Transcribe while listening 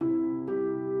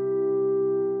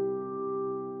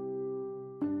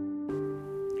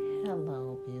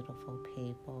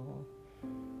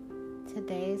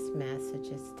Today's message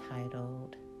is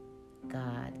titled,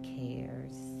 God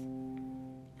Cares.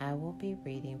 I will be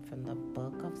reading from the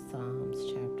book of Psalms,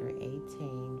 chapter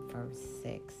 18, verse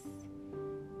 6.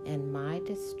 In my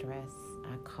distress,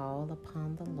 I called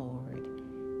upon the Lord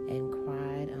and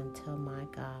cried unto my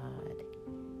God.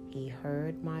 He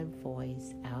heard my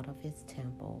voice out of his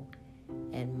temple,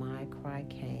 and my cry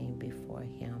came before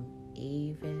him,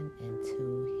 even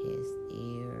into his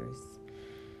ears.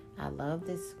 I love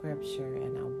this scripture,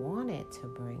 and I wanted to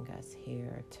bring us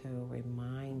here to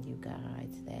remind you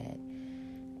guys that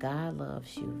God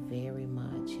loves you very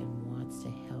much and wants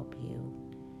to help you,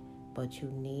 but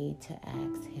you need to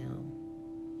ask him.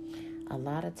 A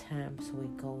lot of times we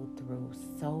go through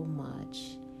so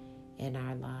much in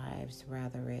our lives,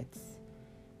 whether it's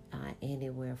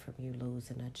anywhere from you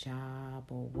losing a job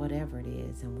or whatever it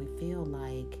is, and we feel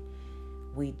like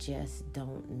we just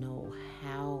don't know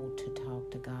how to talk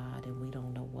to God and we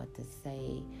don't know what to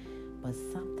say. But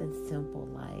something simple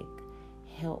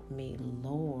like, help me,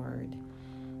 Lord,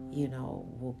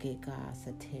 will get God's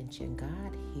attention.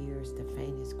 God hears the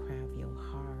faintest cry of your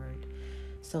heart.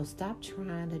 So stop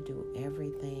trying to do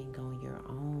everything on your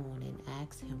own and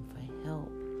ask him for help.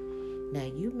 Now,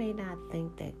 you may not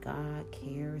think that God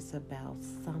cares about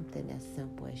something as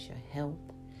simple as your health,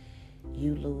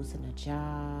 you losing a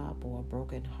job or a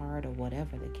broken heart or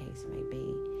whatever the case may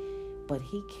be, but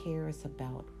he cares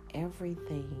about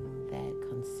everything that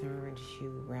concerns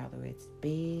you, whether it's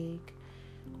big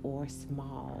or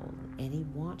small, and he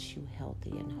wants you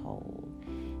healthy and whole,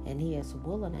 and he is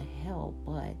willing to help,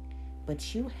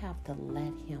 but you have to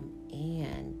let him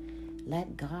in,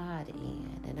 let God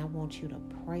in. And I want you to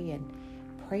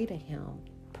pray to him.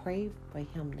 Pray for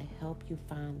him to help you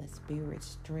find the spirit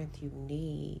strength you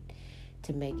need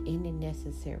to make any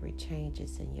necessary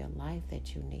changes in your life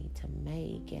that you need to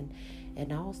make.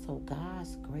 And also,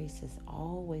 God's grace is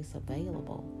always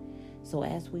available. So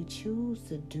as we choose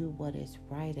to do what is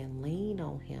right and lean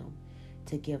on him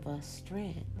to give us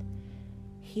strength,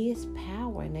 his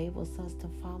power enables us to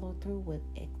follow through with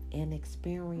and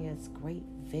experience great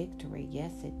victory.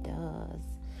 Yes, it does.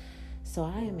 So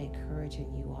I am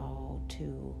encouraging you all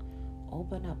to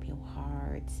open up your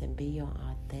hearts and be your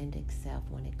authentic self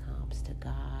when it comes to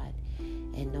God,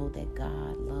 and know that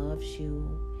God loves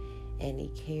you and he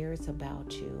cares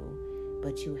about you,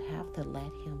 but you have to let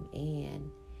him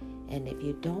in. And if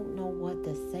you don't know what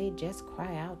to say, just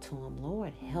cry out to him,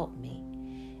 Lord, help me,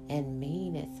 and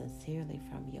mean it sincerely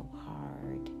from your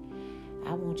heart.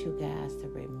 I want you guys to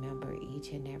remember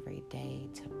each and every day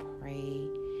to pray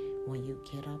when you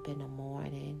get up in the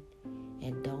morning,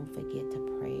 and don't forget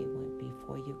to pray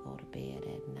before you go to bed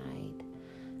at night.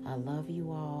 I love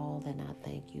you all, and I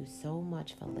thank you so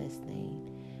much for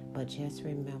listening. But just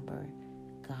remember,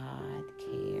 God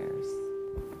cares.